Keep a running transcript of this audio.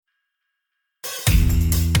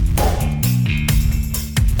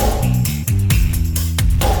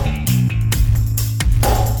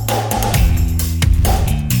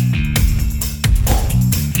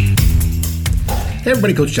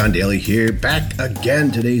everybody, Coach John Daly here, back again.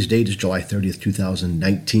 Today's date is July 30th,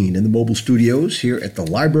 2019, in the mobile studios here at the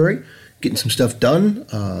library, getting some stuff done,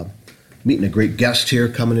 meeting a great guest here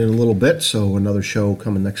coming in a little bit, so another show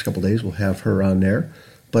coming next couple days, we'll have her on there.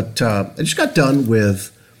 But I just got done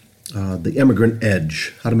with The Immigrant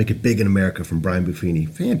Edge, How to Make It Big in America from Brian Buffini.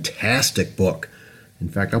 Fantastic book. In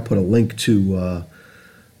fact, I'll put a link to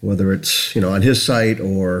whether it's on his site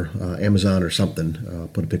or Amazon or something.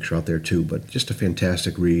 Put a picture out there too. But just a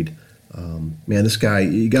fantastic read. Man, this guy,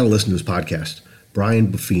 you got to listen to his podcast.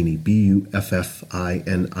 Brian Buffini, Buffini.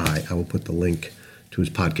 I will put the link to his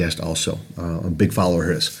podcast also. I'm a big follower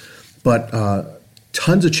of his. But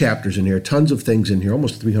tons of chapters in here, tons of things in here,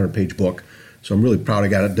 almost a 300-page book. So I'm really proud I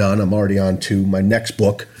got it done. I'm already on to my next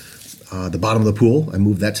book, The Bottom of the Pool. I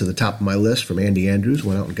moved that to the top of my list from Andy Andrews.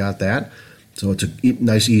 Went out and got that. So it's a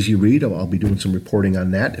nice, easy read. I'll be doing some reporting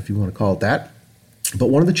on that, if you want to call it that. But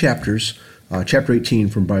one of the chapters, chapter 18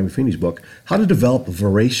 from Brian Buffini's book, How to Develop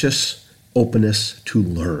Voracious Openness to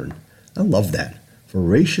Learn. I love that.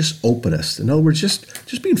 Voracious openness. In other words,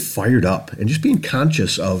 just being fired up and just being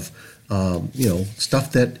conscious of,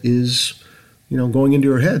 stuff that is, going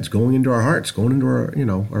into our heads, going into our hearts, going into our,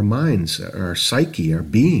 our minds, our psyche, our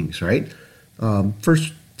beings, right?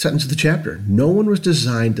 First sentence of the chapter. No one was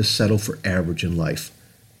designed to settle for average in life,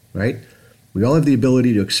 right? We all have the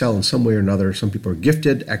ability to excel in some way or another. Some people are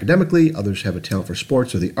gifted academically, others have a talent for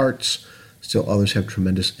sports or the arts. Still others have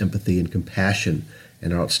tremendous empathy and compassion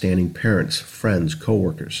and are outstanding parents, friends,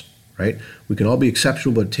 coworkers, right? We can all be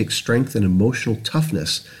exceptional, but it takes strength and emotional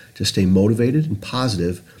toughness to stay motivated and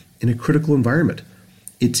positive in a critical environment.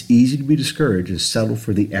 It's easy to be discouraged and settle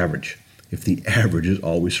for the average if the average is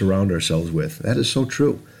all we surround ourselves with. That is so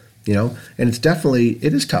true, and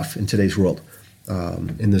it is tough in today's world.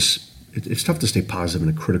 It's tough to stay positive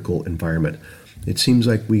in a critical environment. It seems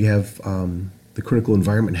like we have the critical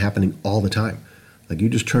environment happening all the time. Like you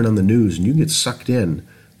just turn on the news and you get sucked in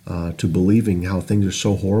to believing how things are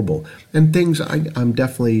so horrible. And I'm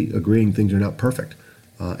definitely agreeing things are not perfect.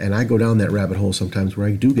 And I go down that rabbit hole sometimes where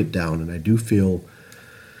I do get down and I do feel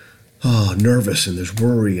nervous and there's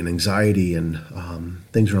worry and anxiety and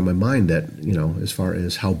things are on my mind that, as far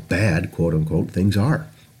as how bad, quote unquote, things are.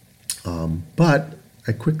 But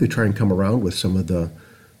I quickly try and come around with some of the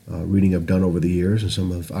reading I've done over the years and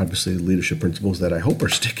some of, obviously, the leadership principles that I hope are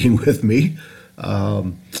sticking with me.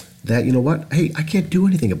 That, hey, I can't do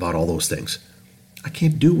anything about all those things. I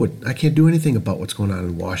can't do anything about what's going on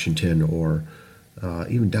in Washington or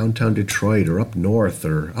even downtown Detroit or up north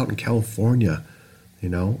or out in California,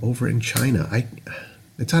 over in China.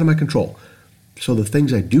 It's out of my control. So the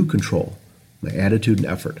things I do control, my attitude and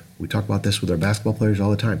effort. We talk about this with our basketball players all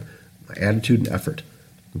the time. My attitude and effort,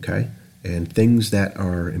 okay? And things that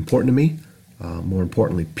are important to me, more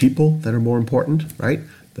importantly, people that are more important, right?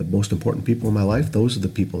 The most important people in my life, those are the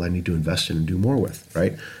people I need to invest in and do more with,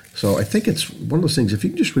 right? So I think it's one of those things, if you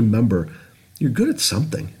can just remember, you're good at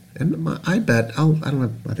something. And I bet, I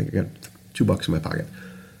think I got $2 in my pocket.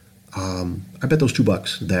 I bet those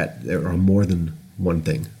 $2 that there are more than one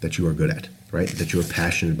thing that you are good at, right? That you are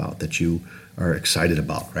passionate about, that you are excited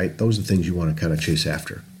about, right? Those are the things you want to kind of chase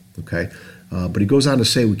after, okay? But he goes on to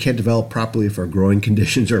say we can't develop properly if our growing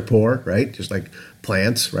conditions are poor, right? Just like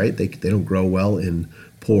plants, right? They don't grow well in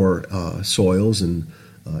poor soils and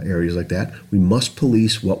areas like that. We must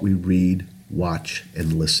police what we read, watch,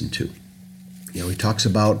 and listen to. He talks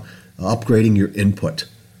about upgrading your input,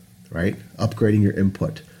 right? Upgrading your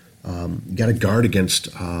input. You got to guard against,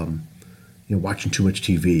 watching too much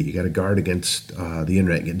TV. You got to guard against the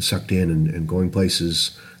internet, getting sucked in and going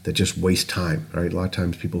places that just waste time, right? A lot of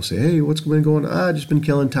times people say, hey, what's been going on? I've just been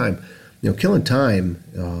killing time. Killing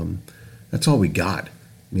time, that's all we got.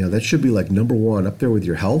 That should be like number one, up there with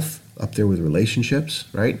your health, up there with relationships,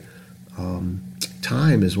 right?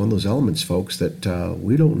 Time is one of those elements, folks, that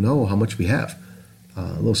we don't know how much we have.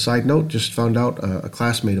 A little side note, just found out a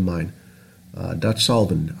classmate of mine, Dutch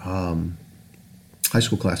Sullivan, high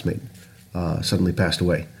school classmate, suddenly passed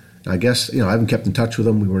away. Now, I guess, I haven't kept in touch with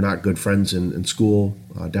him. We were not good friends in school,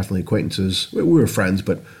 definitely acquaintances. We were friends,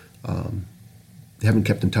 but haven't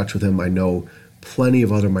kept in touch with him. I know plenty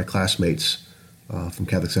of other of my classmates from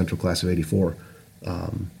Catholic Central class of 84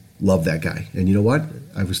 love that guy. And you know what?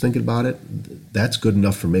 I was thinking about it. That's good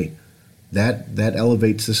enough for me. That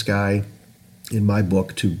elevates this guy in my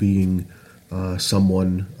book to being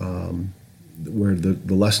someone where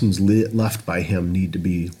the lessons left by him need to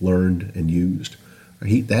be learned and used.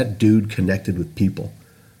 That dude connected with people,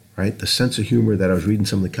 right? The sense of humor that I was reading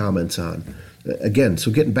some of the comments on. Again,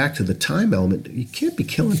 so getting back to the time element, you can't be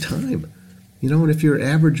killing time. And if your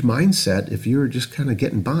average mindset, if you're just kind of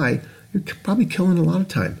getting by, you're probably killing a lot of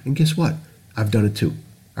time. And guess what? I've done it too.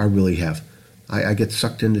 I really have. I get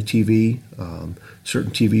sucked into TV,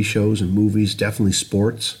 certain TV shows and movies, definitely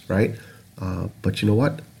sports, right? But you know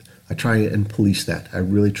what? I try and police that. I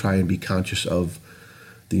really try and be conscious of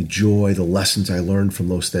the joy, the lessons I learned from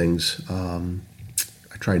those things.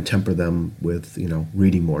 I try and temper them with,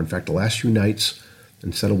 reading more. In fact, the last few nights,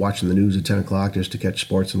 instead of watching the news at 10 o'clock just to catch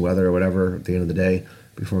sports and weather or whatever at the end of the day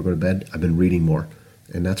before I go to bed, I've been reading more.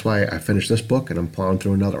 And that's why I finished this book and I'm plowing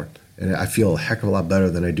through another. And I feel a heck of a lot better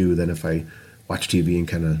than I do than if I watch TV and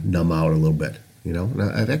kind of numb out a little bit, And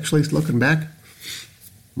I've actually, looking back,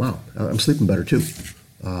 wow, I'm sleeping better too.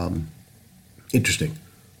 Interesting,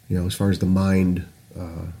 as far as the mind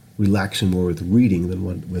relaxing more with reading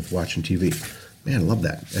than with watching TV. Man, I love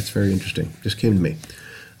that. That's very interesting. Just came to me.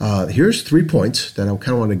 Here's 3 points that I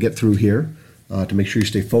kind of want to get through here to make sure you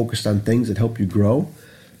stay focused on things that help you grow.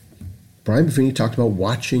 Brian Buffini talked about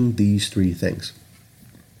watching these 3 things.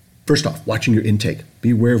 First off, watching your intake.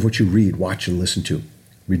 Be aware of what you read, watch, and listen to.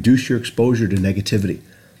 Reduce your exposure to negativity.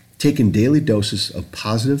 Take in daily doses of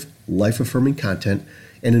positive, life-affirming content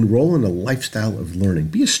and enroll in a lifestyle of learning.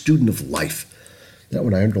 Be a student of life. That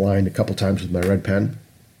one I underlined a couple times with my red pen.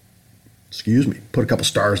 Put a couple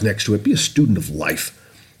stars next to it. Be a student of life.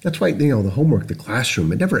 That's why, the homework, the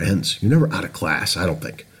classroom, it never ends. You're never out of class, I don't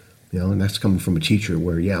think. And that's coming from a teacher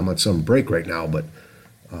where, I'm on some break right now, but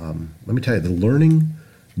let me tell you, the learning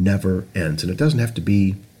never ends. And it doesn't have to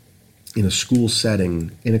be in a school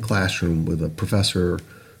setting, in a classroom with a professor,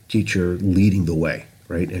 teacher leading the way,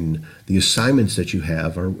 right? And the assignments that you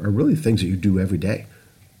have are really things that you do every day.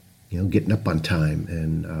 Getting up on time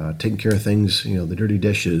and taking care of things, the dirty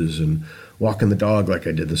dishes and walking the dog like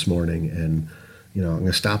I did this morning. And, I'm going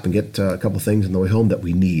to stop and get a couple things on the way home that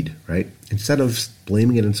we need, right? Instead of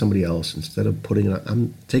blaming it on somebody else, instead of putting it on,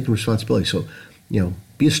 I'm taking responsibility. So,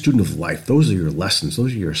 be a student of life. Those are your lessons.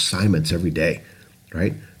 Those are your assignments every day,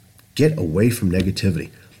 right? Get away from negativity.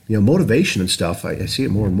 Motivation and stuff, I see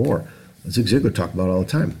it more and more. Zig Ziglar talked about it all the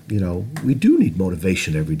time. We do need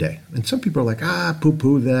motivation every day. And some people are like,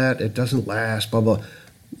 poo-poo that. It doesn't last, blah, blah.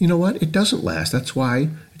 You know what? It doesn't last. That's why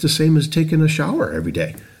it's the same as taking a shower every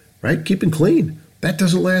day, right? Keeping clean. That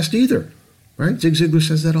doesn't last either, right? Zig Ziglar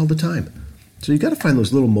says that all the time. So you got to find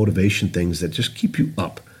those little motivation things that just keep you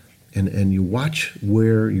up. And you watch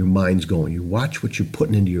where your mind's going. You watch what you're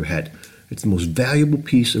putting into your head. It's the most valuable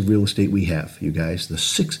piece of real estate we have, you guys. The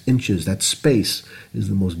 6 inches, that space, is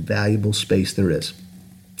the most valuable space there is.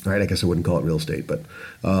 All right, I guess I wouldn't call it real estate, but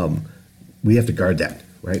we have to guard that,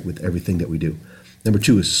 right, with everything that we do. Number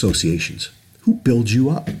 2 is associations. Who builds you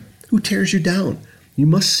up? Who tears you down? You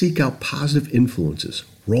must seek out positive influences,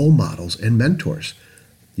 role models, and mentors.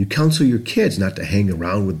 You counsel your kids not to hang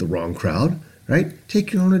around with the wrong crowd, right?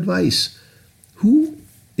 Take your own advice. Who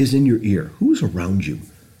is in your ear? Who's around you?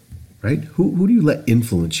 Right? Who do you let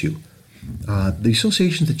influence you? The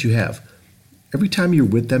associations that you have. Every time you're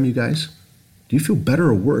with them, you guys, do you feel better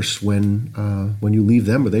or worse when you leave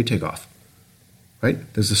them or they take off?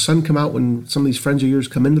 Right? Does the sun come out when some of these friends of yours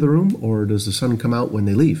come into the room, or does the sun come out when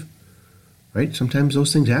they leave? Right? Sometimes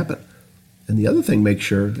those things happen. And the other thing, make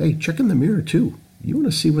sure, hey, check in the mirror too. You want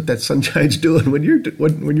to see what that sunshine's doing when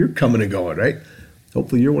you're coming and going, right?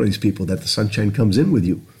 Hopefully you're one of these people that the sunshine comes in with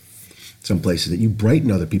you. Some places that you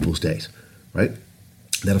brighten other people's days, right?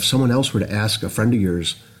 That if someone else were to ask a friend of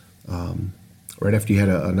yours, right after you had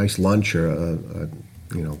a nice lunch or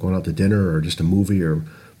going out to dinner or just a movie or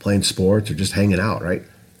playing sports or just hanging out, right?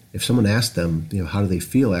 If someone asked them, how do they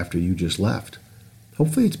feel after you just left?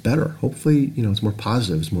 Hopefully it's better. Hopefully, it's more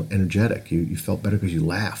positive, it's more energetic. You felt better because you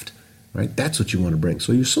laughed, right? That's what you want to bring.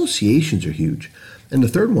 So your associations are huge. And the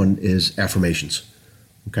third one is affirmations,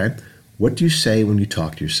 okay? What do you say when you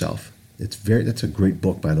talk to yourself? That's a great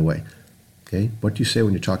book, by the way. Okay, what do you say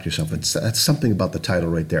when you talk to yourself? That's something about the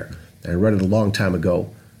title right there. I read it a long time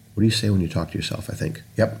ago. What do you say when you talk to yourself? I think.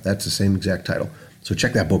 Yep, that's the same exact title. So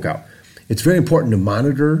check that book out. It's very important to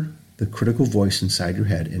monitor the critical voice inside your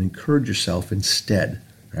head and encourage yourself instead.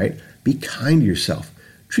 Right? Be kind to yourself.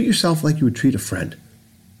 Treat yourself like you would treat a friend.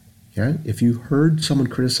 Yeah. If you heard someone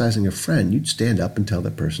criticizing a friend, you'd stand up and tell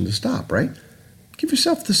that person to stop. Right? Give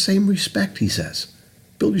yourself the same respect, he says.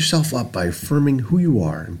 Build yourself up by affirming who you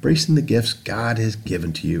are, embracing the gifts God has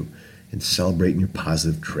given to you, and celebrating your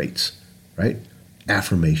positive traits, right?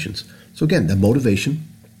 Affirmations. So again, the motivation,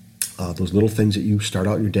 those little things that you start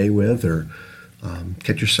out your day with, or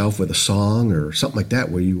catch yourself with a song or something like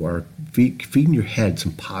that, where you are feeding your head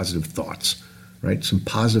some positive thoughts, right? Some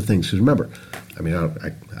positive things. Because remember,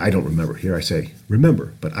 I don't remember. Here I say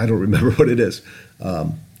remember, but I don't remember what it is. I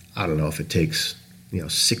don't know if it takes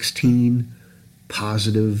 16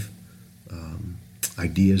 positive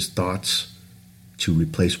ideas, thoughts to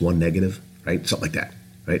replace one negative, right? Something like that,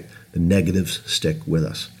 right? The negatives stick with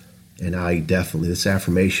us. And I definitely, this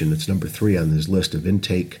affirmation, it's number 3 on this list of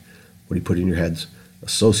intake. What do you put in your heads?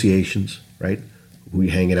 Associations, right? Who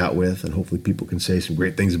you're hanging out with, and hopefully people can say some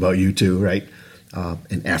great things about you too, right?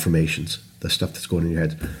 And affirmations, the stuff that's going in your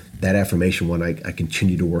head. That affirmation one I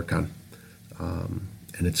continue to work on.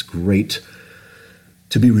 And it's great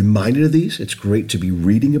to be reminded of these. It's great to be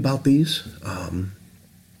reading about these and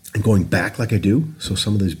going back like I do. So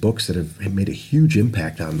some of these books that have made a huge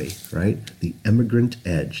impact on me, right? The Emigrant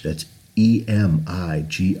Edge, that's Emigrant.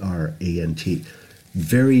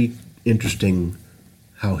 Very interesting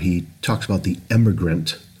how he talks about the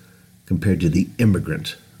emigrant compared to the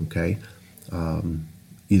immigrant, okay?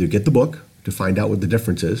 Either get the book to find out what the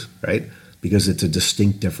difference is, right? Because it's a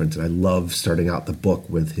distinct difference. And I love starting out the book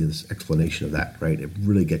with his explanation of that, right? It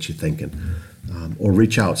really gets you thinking. Or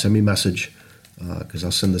reach out, send me a message, because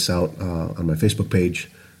I'll send this out on my Facebook page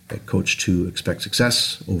at Coach2 Expect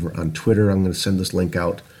Success. Over on Twitter, I'm going to send this link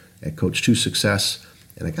out at Coach2 Success.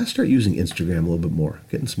 And I got to start using Instagram a little bit more,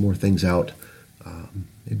 getting some more things out.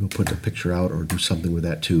 Maybe I'll put a picture out or do something with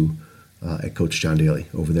that too at Coach John Daly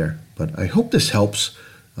over there. But I hope this helps.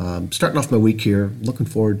 Starting off my week here, looking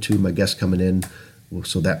forward to my guest coming in.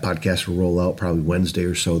 So that podcast will roll out probably Wednesday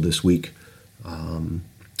or so this week. And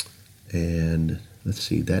let's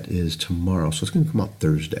see, that is tomorrow. So it's going to come out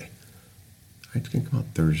Thursday. All right, it's going to come out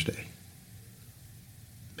Thursday.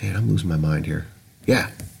 Man, I'm losing my mind here.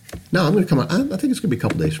 Yeah. No, I'm going to come out. I think it's going to be a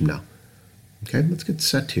couple days from now. Okay, let's get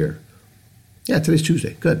set here. Yeah, today's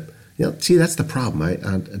Tuesday. Good. See, that's the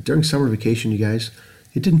problem. During summer vacation, you guys,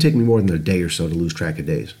 it didn't take me more than a day or so to lose track of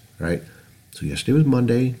days, right? So yesterday was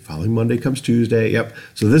Monday. Following Monday comes Tuesday. Yep.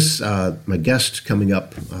 So this, my guest coming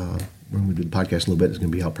up when we do the podcast a little bit is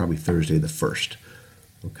going to be out probably Thursday the 1st.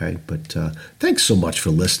 Okay. But thanks so much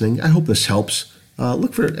for listening. I hope this helps.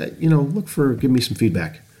 Look for giving me some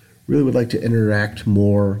feedback. Really would like to interact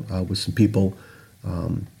more with some people.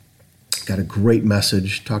 Got a great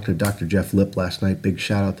message. Talked to Dr. Jeff Lipp last night. Big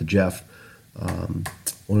shout out to Jeff.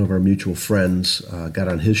 One of our mutual friends got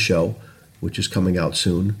on his show, which is coming out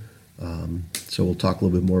soon. So we'll talk a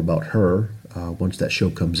little bit more about her once that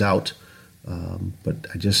show comes out. But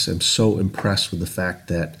I just am so impressed with the fact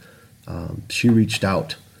that she reached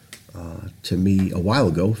out to me a while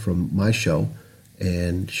ago from my show,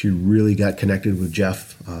 and she really got connected with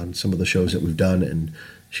Jeff on some of the shows that we've done, and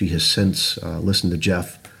she has since listened to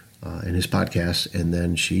Jeff in his podcast, and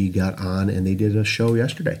then she got on and they did a show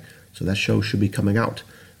yesterday. So that show should be coming out.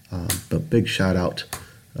 But big shout out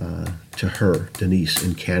to her, Denise,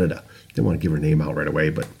 in Canada. Didn't want to give her name out right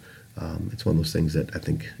away, but it's one of those things that I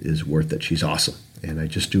think is worth it. She's awesome. And I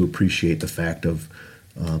just do appreciate the fact of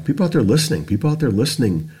people out there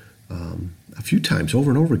listening a few times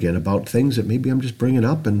over and over again about things that maybe I'm just bringing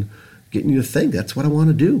up and getting you to think. That's what I want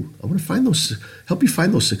to do. I want to help you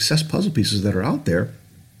find those success puzzle pieces that are out there.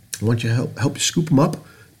 I want you to help you scoop them up,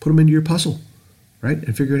 put them into your puzzle, right?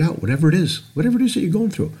 And figure it out, whatever it is that you're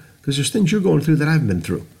going through. Because there's things you're going through that I've been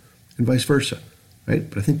through, and vice versa, right?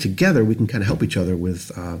 But I think together we can kind of help each other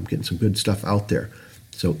with getting some good stuff out there.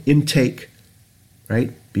 So intake,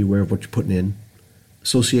 right? Be aware of what you're putting in.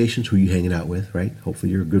 Associations, who you're hanging out with, right?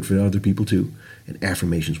 Hopefully you're good for other people too. And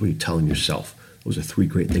affirmations, what are you telling yourself? Those are 3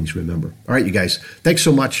 great things to remember. All right, you guys, thanks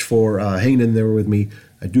so much for hanging in there with me.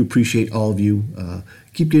 I do appreciate all of you.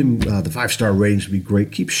 Keep giving the 5-star ratings would be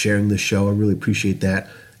great. Keep sharing this show. I really appreciate that.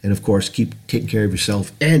 And, of course, keep taking care of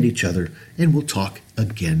yourself and each other. And we'll talk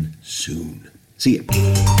again soon. See ya.